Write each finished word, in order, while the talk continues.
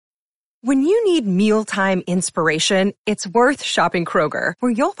When you need mealtime inspiration, it's worth shopping Kroger,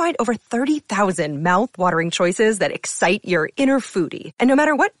 where you'll find over 30,000 mouth-watering choices that excite your inner foodie. And no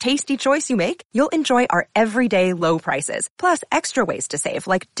matter what tasty choice you make, you'll enjoy our everyday low prices, plus extra ways to save,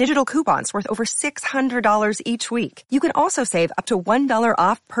 like digital coupons worth over $600 each week. You can also save up to $1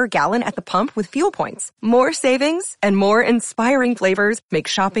 off per gallon at the pump with fuel points. More savings and more inspiring flavors make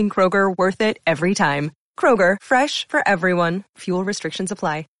shopping Kroger worth it every time. Kroger, fresh for everyone. Fuel restrictions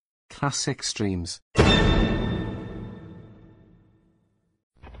apply. Classic streams.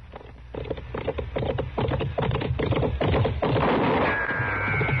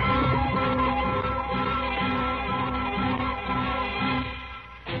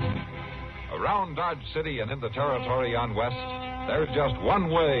 Around Dodge City and in the territory on West, there's just one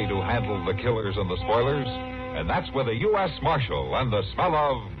way to handle the killers and the spoilers, and that's with a U.S. Marshal and the smell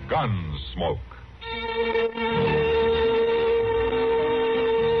of gun smoke.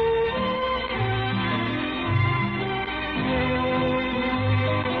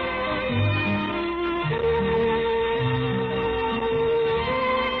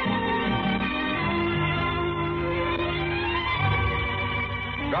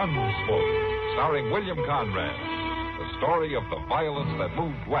 Gunsmoke, starring William Conrad, the story of the violence that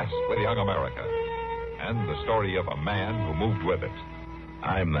moved west with young America, and the story of a man who moved with it.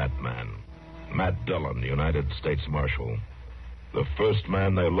 I'm that man, Matt Dillon, United States Marshal. The first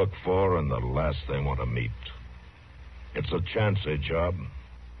man they look for and the last they want to meet. It's a chancy job,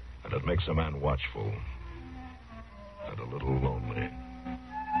 and it makes a man watchful and a little lonely.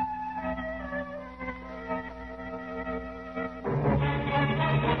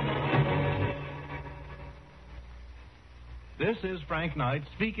 This is Frank Knight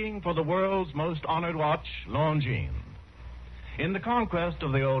speaking for the world's most honored watch, Longines. In the conquest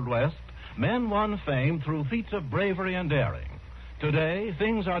of the Old West, men won fame through feats of bravery and daring. Today,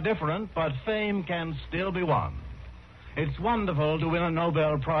 things are different, but fame can still be won. It's wonderful to win a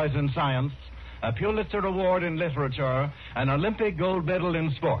Nobel Prize in Science, a Pulitzer Award in Literature, an Olympic gold medal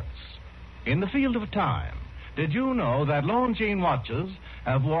in sports. In the field of time, did you know that Longines watches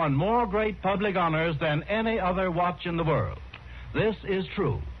have won more great public honors than any other watch in the world? This is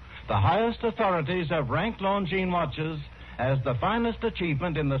true. The highest authorities have ranked Longines watches as the finest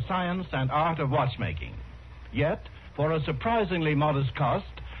achievement in the science and art of watchmaking. Yet, for a surprisingly modest cost,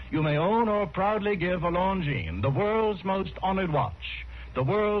 you may own or proudly give a Longines, the world's most honored watch, the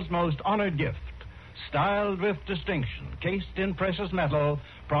world's most honored gift, styled with distinction, cased in precious metal,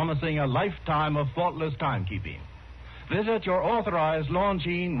 promising a lifetime of faultless timekeeping. Visit your authorized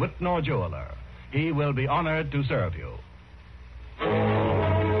Longines Whitnor jeweler. He will be honored to serve you.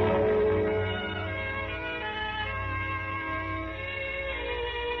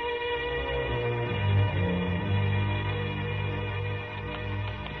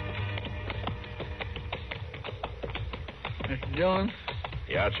 Mr. Dillon?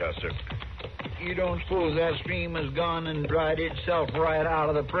 Yeah, Chester. You don't suppose that stream has gone and dried itself right out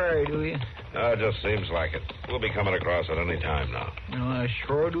of the prairie, do you? It just seems like it. We'll be coming across at any time now. Well, I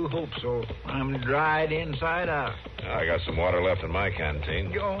sure do hope so. I'm dried inside out. I got some water left in my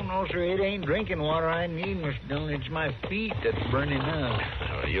canteen. Oh, no, sir. It ain't drinking water I need, Mr. Dillon. It's my feet that's burning up.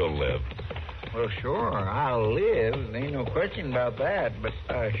 You'll live. Well, sure, I'll live. There ain't no question about that. But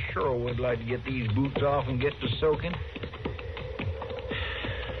I sure would like to get these boots off and get to soaking.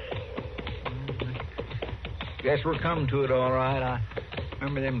 Guess we're coming to it all right. I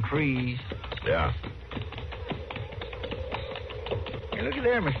remember them trees. Yeah. Hey, look at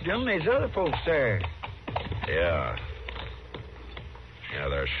there, Mr. Dillon. There's other folks there. Yeah. Yeah,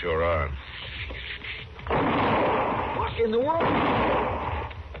 there sure are. What in the world?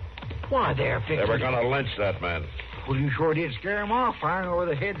 Why, they're fixing... They were going to lynch that man. Well, you sure did scare them off, firing over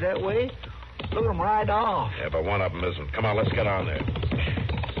their heads that way. Look at them ride off. Yeah, but one of them isn't. Come on, let's get on there.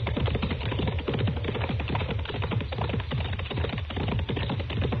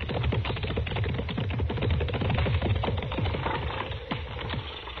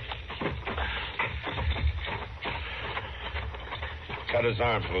 Cut his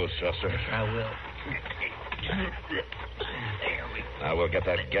arms loose, Chester. I will. There we go. Now we'll get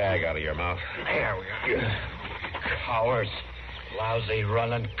that gag out of your mouth. There we are. Cowards. Lousy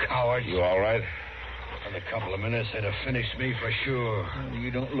running cowards. You all right? In a couple of minutes, they'd have finished me for sure. Well, you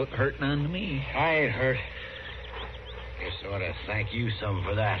don't look hurt none to me. I ain't hurt. Guess I ought to thank you some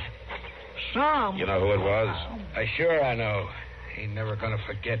for that. Some? You know who it was? Sure I know. Ain't never gonna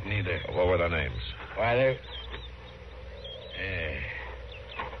forget neither. What were their names? Why, they're...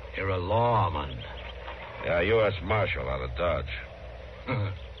 You're a lawman. Yeah, U.S. Marshal out of Dodge.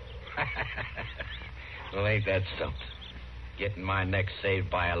 Well, ain't that something? getting my neck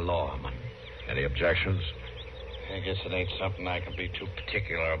saved by a lawman. Any objections? I guess it ain't something I can be too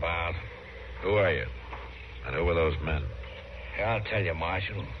particular about. Who are you? And who are those men? Yeah, I'll tell you,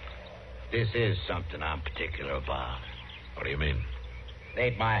 Marshal. This is something I'm particular about. What do you mean? It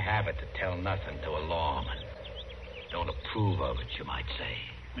ain't my habit to tell nothing to a lawman. Don't approve of it, you might say.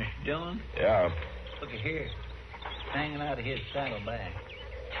 Mr. Dillon, Yeah. look at here. Hanging out of his saddlebag.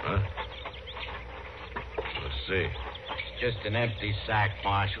 Huh? Let's see. It's just an empty sack,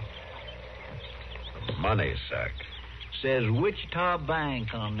 Marshal. A money sack. Says Wichita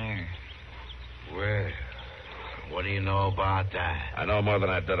Bank on there. Well, what do you know about that? I know more than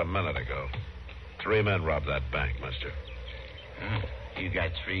I did a minute ago. 3 men robbed that bank, mister. Huh? You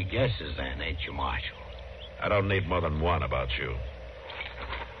got 3 guesses then, ain't you, Marshal? I don't need more than one about you.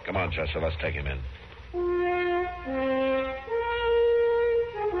 Come on, Chester, let's take him in.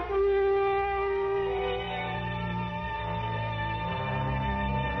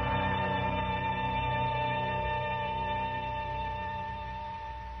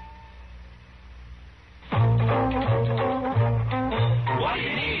 What do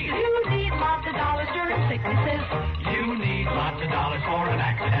you need? You need lots of dollars during sicknesses. You need lots of dollars for an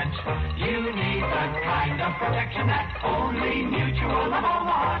accident. You need the kind of protection that only Mutual of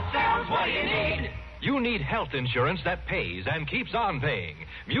Omaha sells. What do you need? You need health insurance that pays and keeps on paying.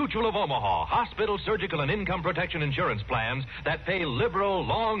 Mutual of Omaha, hospital, surgical, and income protection insurance plans that pay liberal,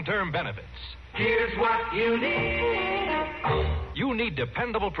 long-term benefits. Here's what you need. You need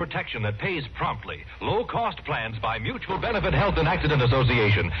dependable protection that pays promptly. Low-cost plans by Mutual Benefit Health and Accident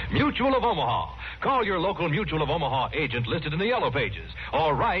Association, Mutual of Omaha. Call your local Mutual of Omaha agent listed in the yellow pages.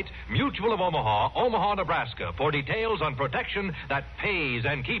 Or write Mutual of Omaha, Omaha, Nebraska, for details on protection that pays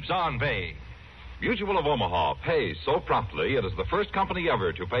and keeps on paying. Mutual of Omaha pays so promptly it is the first company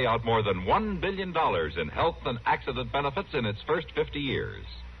ever to pay out more than $1 billion in health and accident benefits in its first 50 years.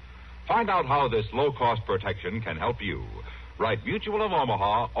 Find out how this low-cost protection can help you. Write Mutual of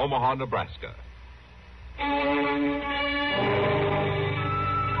Omaha, Omaha, Nebraska.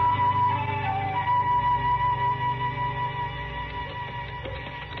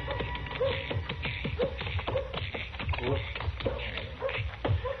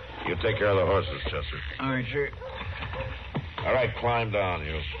 You take care of the horses, Chester. All right, sir. All right, climb down,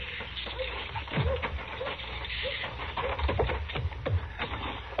 you.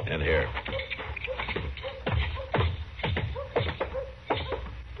 In here.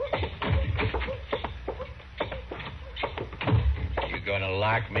 You gonna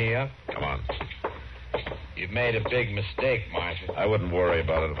lock me up? Come on. You've made a big mistake, Marshal. I wouldn't worry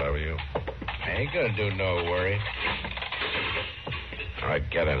about it if I were you. I ain't gonna do no worry. All right,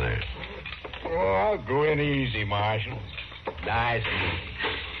 get in there. Oh, I'll go in easy, Marshal. Nice and easy.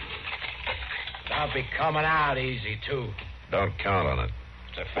 I'll be coming out easy, too. Don't count on it.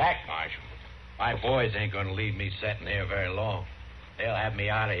 It's a fact, Marshal. My boys ain't gonna leave me sitting here very long. They'll have me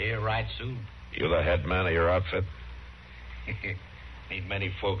out of here right soon. You the head man of your outfit? Ain't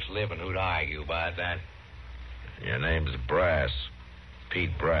many folks living who'd argue about that. Your name's Brass.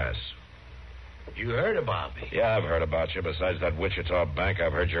 Pete Brass. You heard about me? Yeah, I've heard about you. Besides that Wichita Bank,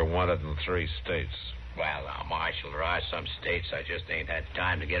 I've heard you're wanted in 3 states. Well, now, Marshal, there are some states I just ain't had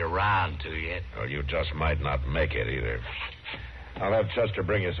time to get around to yet. Or you just might not make it either. I'll have Chester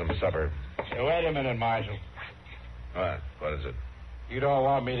bring you some supper. Hey, wait a minute, Marshal. What is it? You don't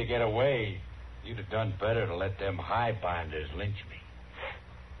want me to get away. You'd have done better to let them highbinders lynch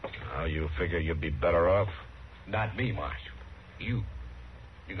me. How you figure you'd be better off? Not me, Marshal. You.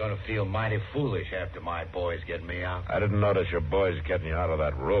 You're going to feel mighty foolish after my boys get me out. I didn't notice your boys getting you out of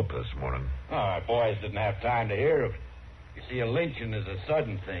that rope this morning. Oh, my boys didn't have time to hear of it. You see, a lynching is a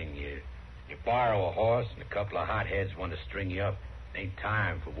sudden thing. You borrow a horse and a couple of hotheads want to string you up. Ain't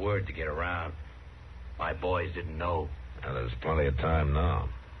time for word to get around. My boys didn't know. Now, there's plenty of time now.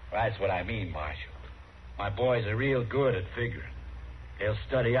 That's what I mean, Marshal. My boys are real good at figuring. They'll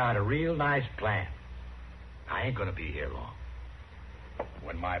study out a real nice plan. I ain't going to be here long.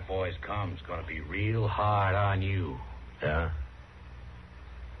 When my boys come, it's going to be real hard on you. Yeah?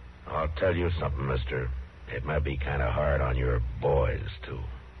 I'll tell you something, mister. It might be kind of hard on your boys, too.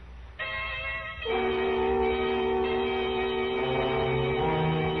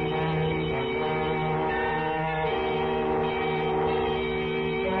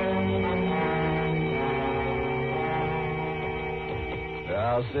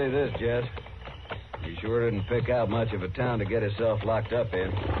 I'll say this, Jess. You sure didn't pick out much of a town to get yourself locked up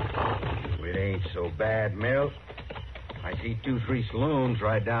in. It ain't so bad, Milt. I see 2-3 saloons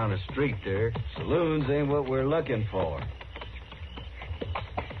right down the street there. Saloons ain't what we're looking for.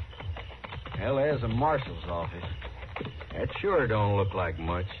 Hell, there's a marshal's office. That sure don't look like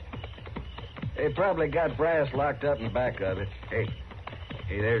much. They probably got brass locked up in the back of it. Hey,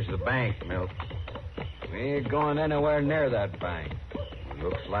 there's the bank, Milt. We ain't going anywhere near that bank.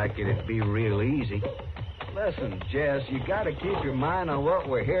 Looks like it'd be real easy. Listen, Jess, you got to keep your mind on what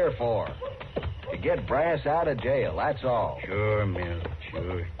we're here for. To get Brass out of jail, that's all. Sure, Milt,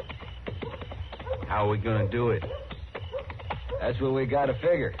 sure. How are we going to do it? That's what we got to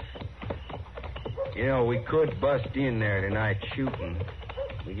figure. You know, we could bust in there tonight shooting.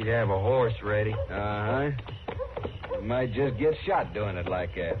 We could have a horse ready. Uh-huh. We might just get shot doing it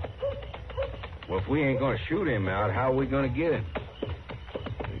like that. Well, if we ain't going to shoot him out, how are we going to get him?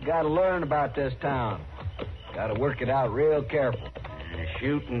 We got to learn about this town. Got to work it out real careful.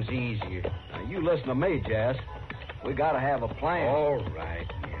 Shooting's easier. Now, you listen to me, Jess. We got to have a plan. All right,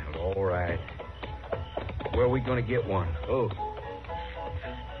 Milt, all right. Where are we going to get one? Oh.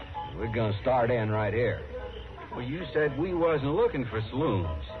 We're going to start in right here. Well, you said we wasn't looking for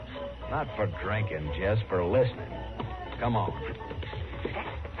saloons. Not for drinking, Jess, for listening. Come on.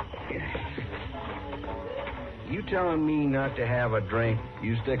 You telling me not to have a drink?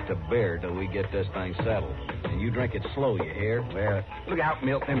 You stick to beer till we get this thing settled. And you drink it slow, you hear? Well, look out,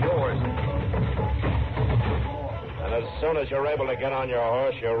 Milt, them doors. And as soon as you're able to get on your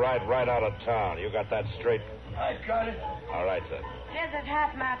horse, you ride right out of town. You got that straight? I got it. All right, sir. Here's his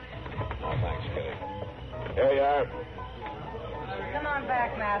hat, Matt. Oh, thanks, Kitty. Here you are. Come on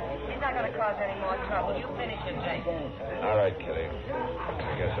back, Matt. He's not going to cause any more trouble. You finish your drink. All right, Kitty.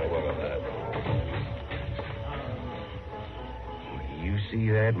 I guess I will have that. You see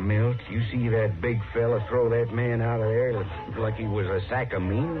that, Milt? You see that big fella throw that man out of there like he was a sack of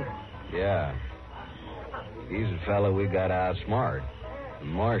meat? Yeah. He's the fella we got to outsmart.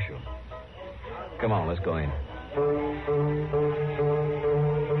 Marshall. Come on, let's go in.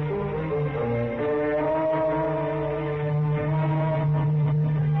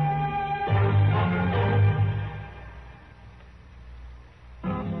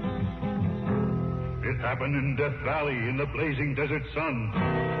 It happened in Death Valley in the blazing desert sun.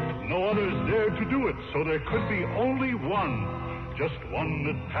 No others dared to do it, so there could be only one. Just one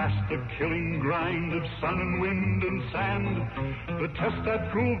that passed the killing grind of sun and wind and sand. The test that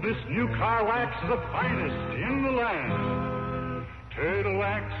proved this new car wax the finest in the land. Turtle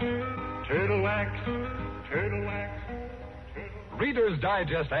wax, turtle wax, turtle wax. Reader's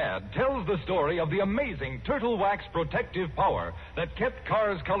Digest ad tells the story of the amazing Turtle Wax protective power that kept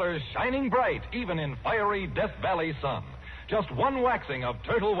cars' colors shining bright even in fiery Death Valley sun. Just one waxing of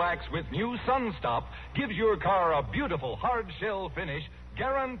Turtle Wax with new Sun Stop gives your car a beautiful hard shell finish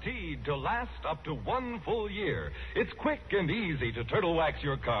guaranteed to last up to 1 full year. It's quick and easy to Turtle Wax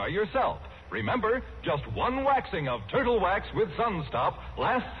your car yourself. Remember, just one waxing of Turtle Wax with Sun Stop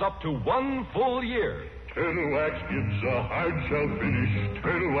lasts up to 1 full year. Turtle Wax gives a hard shell finish.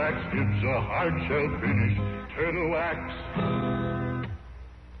 Turtle Wax gives a hard shell finish. Turtle Wax.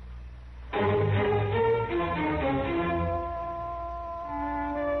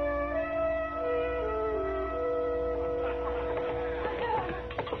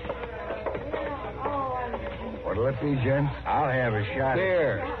 What'll it be, Jen? I'll have a shot.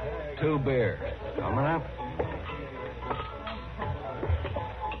 Beer. 2 beers. Coming up.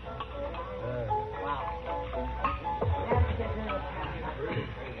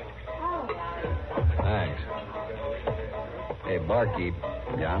 Thanks. Hey, barkeep.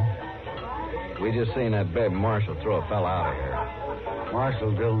 Yeah? We just seen that babe Marshall throw a fella out of here.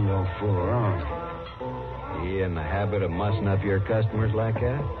 Marshall don't fool around. He in the habit of mussing up your customers like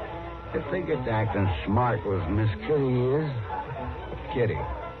that? If they get to acting smart with Miss Kitty is. Kitty.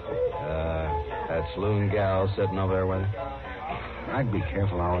 That saloon gal sitting over there with her? I'd be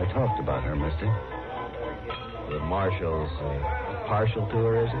careful how I talked about her, mister. The Marshall's partial to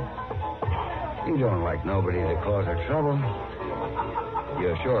her, is he? He don't like nobody to cause her trouble.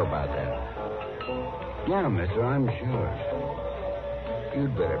 You're sure about that? Yeah, mister, I'm sure.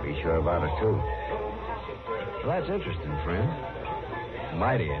 You'd better be sure about it, too. Well, that's interesting, friend.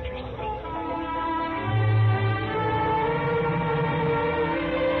 Mighty interesting.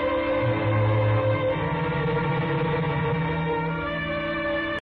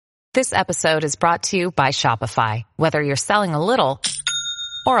 This episode is brought to you by Shopify. Whether you're selling a little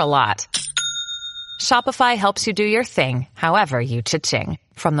or a lot, Shopify helps you do your thing, however you cha-ching.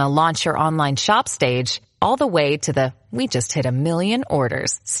 From the launch your online shop stage, all the way to the we just hit 1 million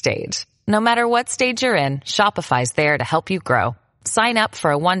orders stage. No matter what stage you're in, Shopify's there to help you grow. Sign up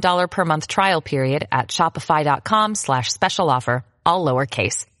for a $1 per month trial period at shopify.com/special offer, all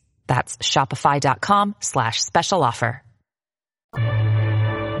lowercase. That's shopify.com/special offer.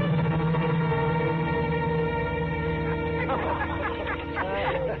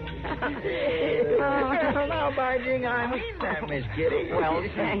 Well, now, by jing, I mean that, Miss Kitty. Well,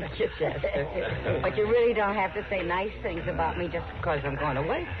 thank you, Chester. But you really don't have to say nice things about me just because I'm going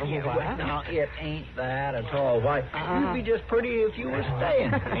away for a while. Now, it ain't that at all. Why, you'd be just pretty if you were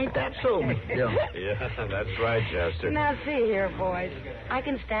staying. Ain't that so, Miss Dillon? Yeah, that's right, Chester. Now, see here, boys. I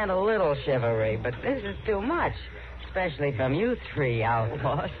can stand a little chivalry, but this is too much. Especially from you three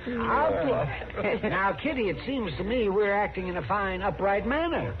outlaws. Outlaws? Now, Kitty, it seems to me we're acting in a fine, upright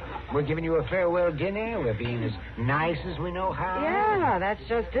manner. We're giving you a farewell dinner. We're being as nice as we know how. Yeah, that's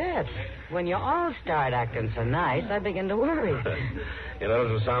just it. When you all start acting so nice, I begin to worry. It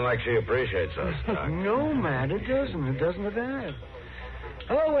doesn't sound like she appreciates us, Doc. No, man, it doesn't. It doesn't at all.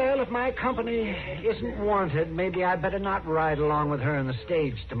 Oh, well, if my company isn't wanted, maybe I'd better not ride along with her on the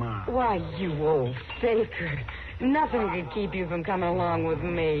stage tomorrow. Why, you old faker. Nothing could keep you from coming along with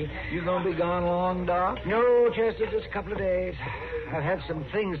me. You gonna be gone long, Doc? No, Chester, just a couple of days. I've had some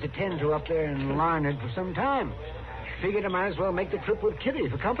things to tend to up there in Larned for some time. Figured I might as well make the trip with Kitty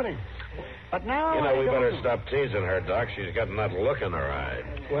for company. But now... You know, we better stop teasing her, Doc. She's got that look in her eye.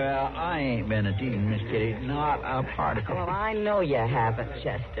 Well, I ain't been a teasing, Miss Kitty. Not a particle. Well, I know you haven't,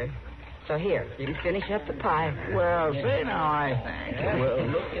 Chester. So here, you can finish up the pie. Well, say now, I thank you. Well,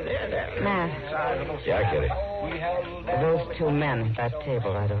 look at that. Matt. Yeah, Kitty. Those two men at that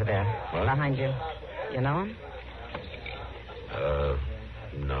table right over there. What? Behind you. You know them?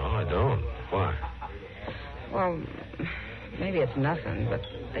 No, I don't. Why? Well, maybe it's nothing, but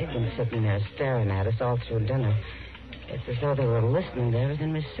they've been sitting there staring at us all through dinner. It's as though they were listening to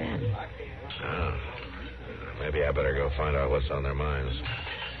everything we said. Oh. Maybe I better go find out what's on their minds.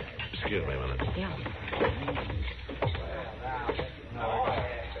 Excuse me a minute. Yeah.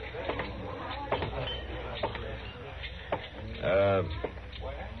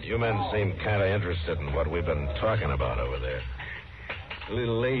 You men seem kind of interested in what we've been talking about over there. The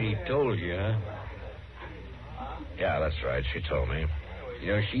little lady told you, huh? Yeah, that's right. She told me. You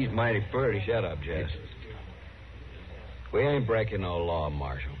know, she's mighty pretty. Shut up, Jess. We ain't breaking no law,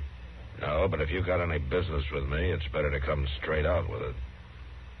 Marshal. No, but if you got any business with me, it's better to come straight out with it.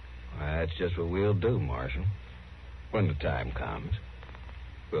 Well, that's just what we'll do, Marshal. When the time comes,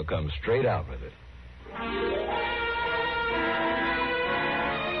 we'll come straight out with it.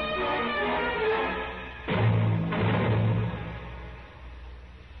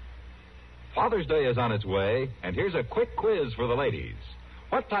 Father's Day is on its way, and here's a quick quiz for the ladies.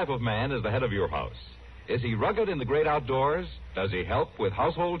 What type of man is the head of your house? Is he rugged in the great outdoors? Does he help with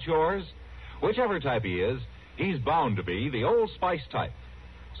household chores? Whichever type he is, he's bound to be the Old Spice type.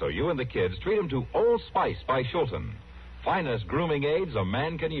 So you and the kids treat him to Old Spice by Shulton. Finest grooming aids a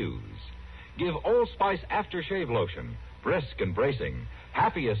man can use. Give Old Spice aftershave lotion, brisk and bracing,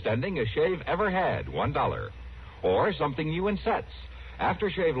 happiest ending a shave ever had, $1. Or something new in sets.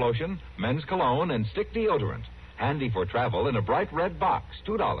 Aftershave lotion, men's cologne, and stick deodorant. Handy for travel in a bright red box,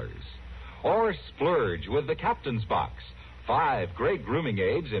 $2. Or splurge with the Captain's Box. 5 great grooming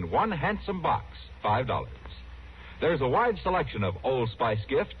aids in one handsome box, $5. There's a wide selection of Old Spice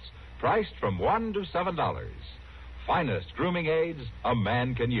gifts, priced from $1 to $7. Finest grooming aids a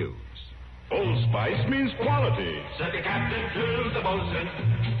man can use. Old Spice means quality. Said the captain to the boatswain,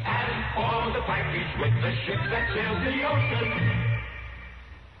 and all the pipes with the ship that sails the ocean.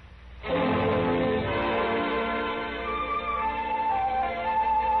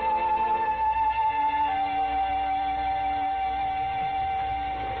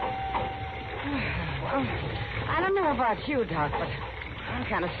 I don't know about you, Doc, but I'm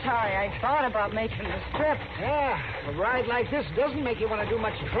kind of sorry I thought about making this trip. Yeah, a ride like this doesn't make you want to do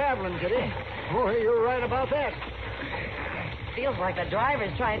much traveling, Kitty. Oh, you're right about that. Feels like the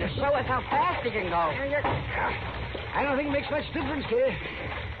driver's trying to show us how fast he can go. I don't think it makes much difference, Kitty.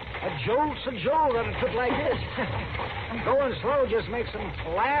 A jolt's a jolt on a trip like this. Going slow just makes them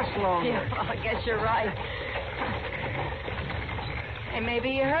last longer. Yeah, well, I guess you're right. Hey, maybe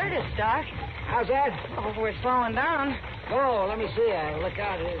you heard us, Doc. How's that? Oh, we're slowing down. Oh, let me see. Look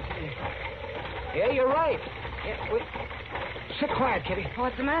out. Yeah, you're right. Yeah, sit quiet, Kitty.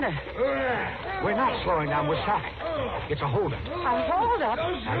 What's the matter? We're not slowing down. We're stopping. It's a holdup. A holdup?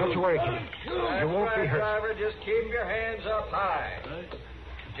 Now, don't you worry, Kitty. You won't be hurt. Driver, just keep your hands up high.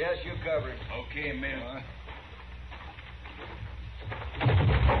 Jess, you cover it. Okay, man.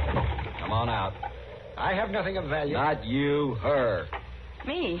 Come on out. I have nothing of value. Not you, her.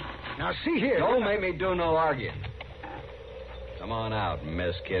 Me? Now, see here. Don't make me do no arguing. Come on out,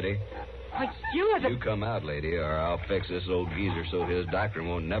 Miss Kitty. But you are the... You come out, lady, or I'll fix this old geezer so his doctor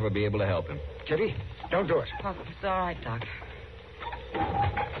won't never be able to help him. Kitty, don't do it. Oh, it's all right, Doc.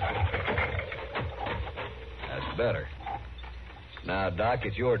 That's better. Now, Doc,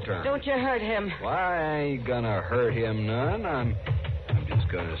 it's your turn. Don't you hurt him. Why, I ain't gonna hurt him none. I'm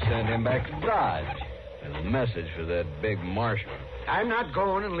just gonna send him back to Dodge as a message for that big marshal. I'm not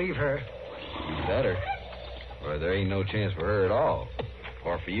going and leave her. You better. Or there ain't no chance for her at all.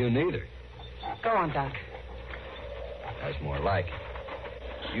 Or for you neither. Go on, Doc. That's more like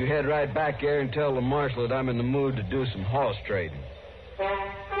it. You head right back there and tell the marshal that I'm in the mood to do some horse trading.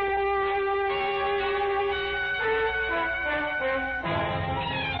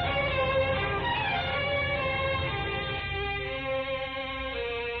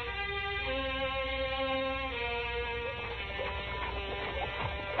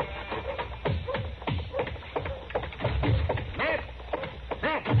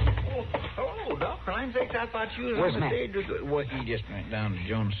 I thought you was Where's on the Matt? stage. Well, he just went down to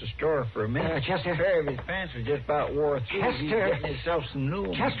Jones's store for a minute. Chester? Pair of his pants was just about wore through. He's Chester? getting himself some new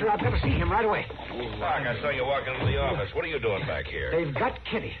ones. Chester, I've got to see him right away. Doc, I saw you walking into the office. What are you doing back here? They've got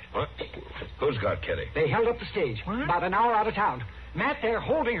Kitty. What? Who's got Kitty? They held up the stage about an hour out of town. Matt, they're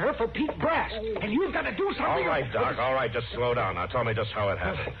holding her for Pete Brass. And you've got to do something. All right, Doc, all right. Just slow down. Now tell me just how it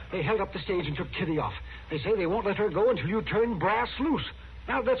happened. They held up the stage and took Kitty off. They say they won't let her go until you turn Brass loose.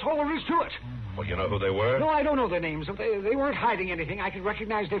 Now, that's all there is to it. Well, you know who they were? No, I don't know their names. They weren't hiding anything. I could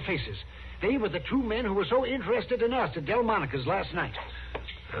recognize their faces. They were the two men who were so interested in us at Delmonico's last night.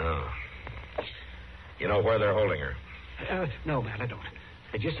 Oh. You know where they're holding her? No, Matt, I don't.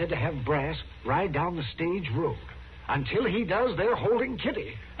 They just said to have Brass ride down the stage road. Until he does, they're holding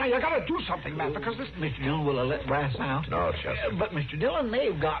Kitty. Now, you got to do something, Matt, because this... Mr. Dillon, will I let Brass out? No, Chester. But, Mr. Dillon,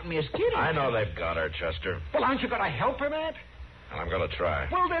 they've got Miss Kitty. I know they've got her, Chester. Well, aren't you going to help her, Matt? I'm going to try.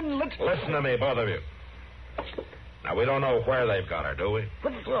 Well, then, let's... Listen to me, both of you. Now, we don't know where they've got her, do we?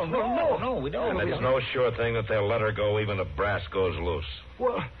 Well, no, we don't. And it's no sure thing that they'll let her go even if Brass goes loose.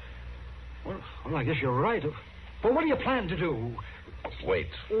 Well, I guess you're right. Well, what do you plan to do? Wait.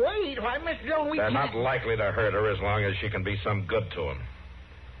 Wait, why, Mr. Dillon, They're can't... not likely to hurt her as long as she can be some good to them.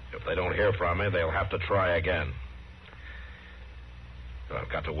 If they don't hear from me, they'll have to try again. So I've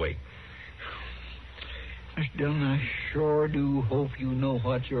got to wait. Mr. Dillon, I sure do hope you know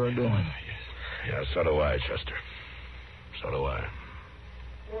what you're doing. Yeah, so do I, Chester. So do I.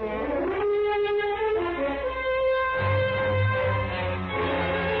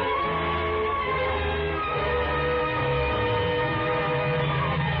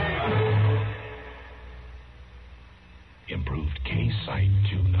 Improved K-Sight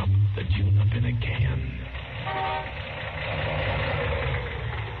tune-up, the tune-up in a can.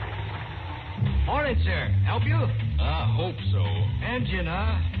 Morning, sir. Help you? I hope so. Engine,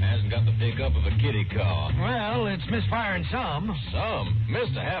 Hasn't got the pickup of a kitty car. Well, it's misfiring some. Some.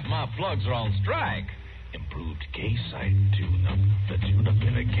 Mister, half my plugs are on strike. Improved K-Sight tune-up, the tune-up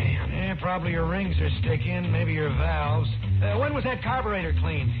in a can. Yeah, probably your rings are sticking, maybe your valves. When was that carburetor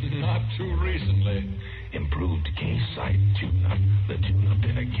cleaned? Not too recently. Improved K-Sight tune-up, the tune-up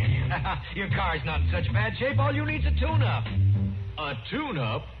in a can. Your car's not in such bad shape. All you need's a tune-up. A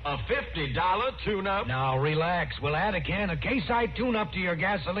tune-up? A $50 tune-up? Now, relax. We'll add a can of K-Sight tune-up to your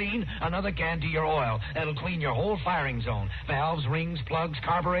gasoline, another can to your oil. That'll clean your whole firing zone. Valves, rings, plugs,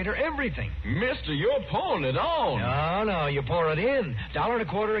 carburetor, everything. Mister, you're pouring it on. No, you pour it in.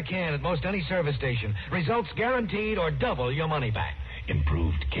 $1.25 a can at most any service station. Results guaranteed or double your money back.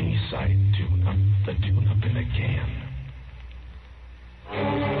 Improved K-Sight tune-up, the tune-up in a can.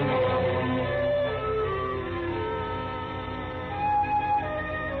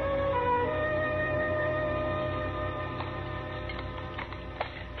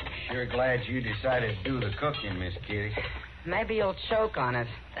 Sure glad you decided to do the cooking, Miss Kitty. Maybe you'll choke on it,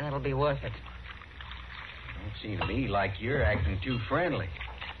 then it'll be worth it. Don't seem to me like you're acting too friendly.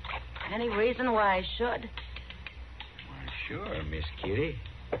 Any reason why I should? Sure, Miss Kitty.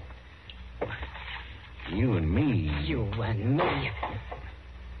 You and me. You and me.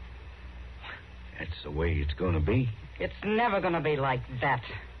 That's the way it's going to be. It's never going to be like that.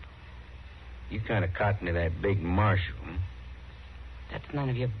 You kind of cotton to that big marshal, huh? That's none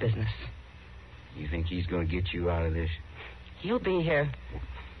of your business. You think he's going to get you out of this? He'll be here.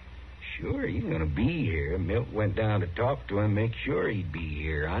 Sure, he's going to be here. Milt went down to talk to him, make sure he'd be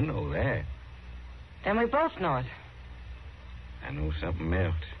here. I know that. Then we both know it. I know something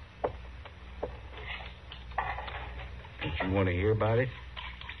else. Don't you want to hear about it?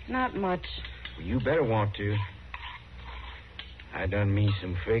 Not much. Well, you better want to. I done me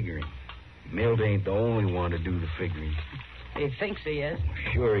some figuring. Milt ain't the only one to do the figuring. He thinks he is.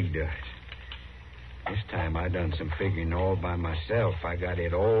 Sure he does. This time I done some figuring all by myself. I got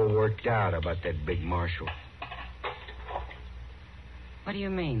it all worked out about that big marshal. What do you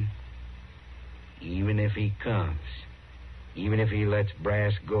mean? Even if he comes, Even if he lets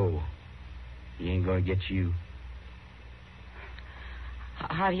Brass go, he ain't gonna get you.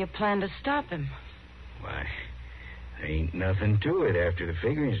 How do you plan to stop him? Why, there ain't nothing to it after the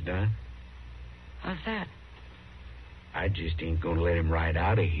figuring's done. How's that? I just ain't gonna let him ride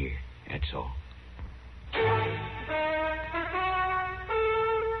out of here, that's all.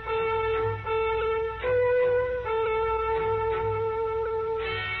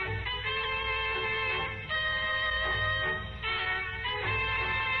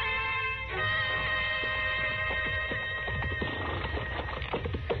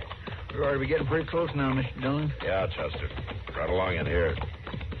 Are we getting pretty close now, Mr. Dillon? Yeah, Chester. Right along in here.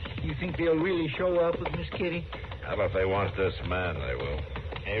 You think they'll really show up with Miss Kitty? Well, if they want this man, they will.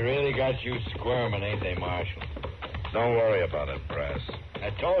 They really got you squirming, ain't they, Marshal? Don't worry about it, Brass. I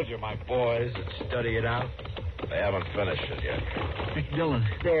told you my boys would study it out. They haven't finished it yet. Mr. Dillon,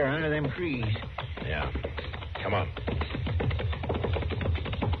 there, under them trees. Yeah. Come on.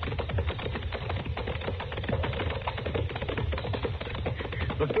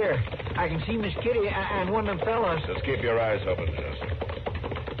 Look there. I can see Miss Kitty and one of them fellas. Just keep your eyes open, Chester.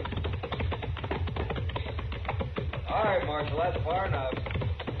 All right, Marshal, that's far enough.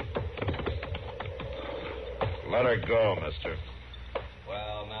 Let her go, mister.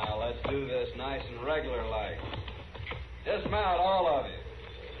 Well, now, let's do this nice and regular like. Dismount, all of you.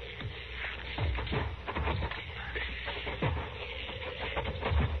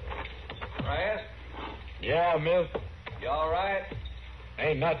 Brass? Yeah, Milt. You all right?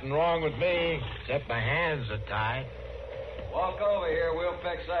 Ain't nothing wrong with me, except my hands are tied. Walk over here, we'll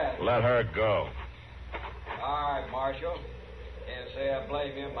fix that. Let her go. All right, Marshal. Can't say I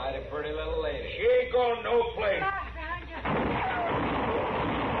blame you, mighty pretty little lady. She ain't going no place.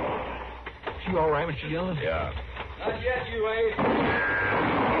 You all right, Mr. Dillon? Yeah. Not yet, you ain't.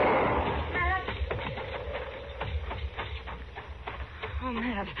 Oh,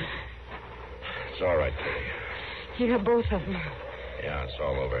 Matt. It's all right, Kitty. Here, both of them. Yeah, it's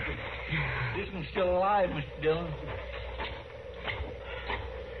all over. This one's still alive, Mr. Dillon.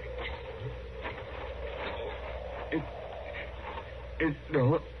 It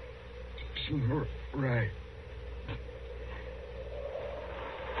don't seem right.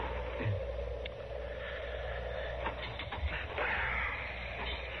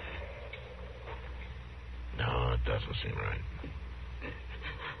 No, it doesn't seem right.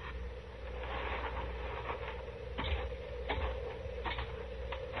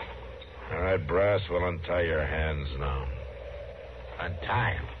 All right, Brass, we'll untie your hands now.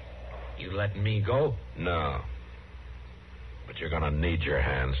 Untie him? You letting me go? No. But you're gonna need your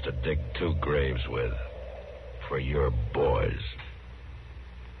hands to dig 2 graves with. For your boys.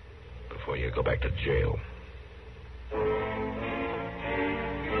 Before you go back to jail.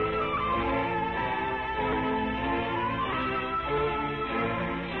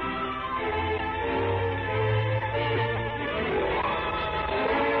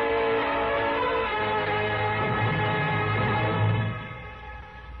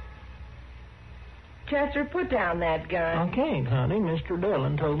 Chester, put down that gun. I can't, honey. Mr.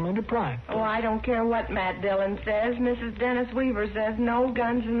 Dillon told me to practice. Oh, I don't care what Matt Dillon says. Mrs. Dennis Weaver says no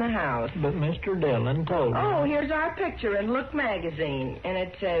guns in the house. But Mr. Dillon told me. Oh, here's our picture in Look magazine. And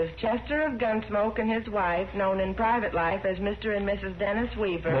it says, Chester of Gunsmoke and his wife, known in private life as Mr. and Mrs. Dennis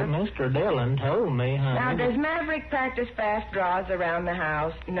Weaver. But Mr. Dillon told me, honey. Now, does Maverick practice fast draws around the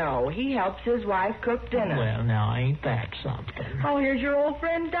house? No, he helps his wife cook dinner. Well, now, ain't that something? Oh, here's your old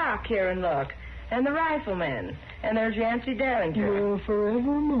friend Doc here, and look. And the riflemen. And there's Yancey Derringer. Well,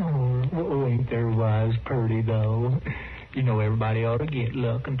 forevermore. Oh, ain't their wives pretty, though? You know, everybody ought to get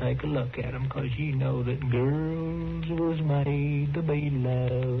look and take a look at them, 'cause you know that girls was made to be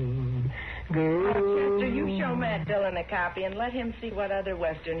loved. Girls... Chester, you show Matt Dillon a copy and let him see what other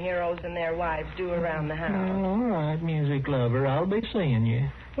Western heroes and their wives do around the house. All right, music lover. I'll be seeing you.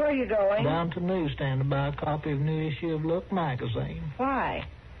 Where are you going? Down to the newsstand to buy a copy of the new issue of Look magazine. Why?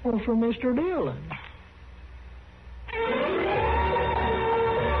 Well, for Mr. Dillon.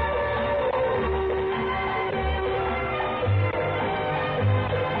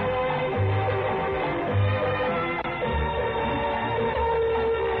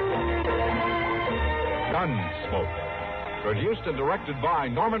 Gunsmoke. Produced and directed by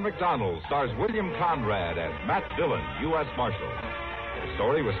Norman McDonald, stars William Conrad as Matt Dillon, U.S. Marshal. The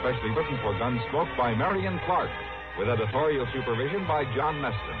story was specially written for Gunsmoke by Marion Clark, with editorial supervision by John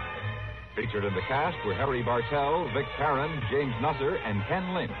Meston. Featured in the cast were Harry Bartell, Vic Perrin, James Nusser, and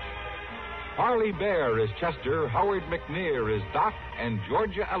Ken Lynch. Harley Bear is Chester, Howard McNear is Doc, and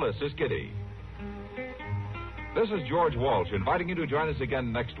Georgia Ellis is Kitty. This is George Walsh inviting you to join us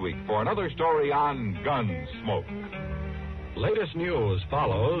again next week for another story on Gunsmoke. Latest news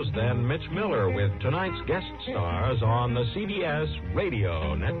follows, then Mitch Miller with tonight's guest stars on the CBS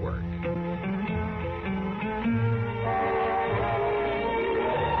Radio Network.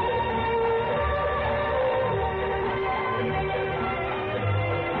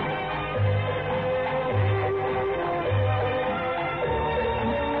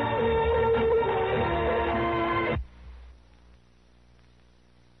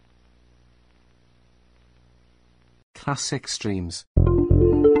 Classic Streams.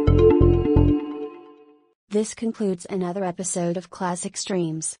 This concludes another episode of Classic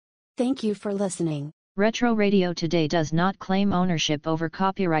Streams. Thank you for listening. Retro Radio Today does not claim ownership over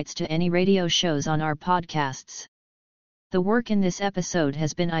copyrights to any radio shows on our podcasts. The work in this episode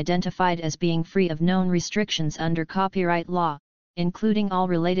has been identified as being free of known restrictions under copyright law, including all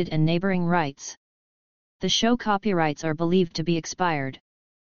related and neighboring rights. The show copyrights are believed to be expired.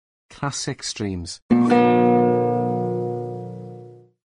 Classic Streams.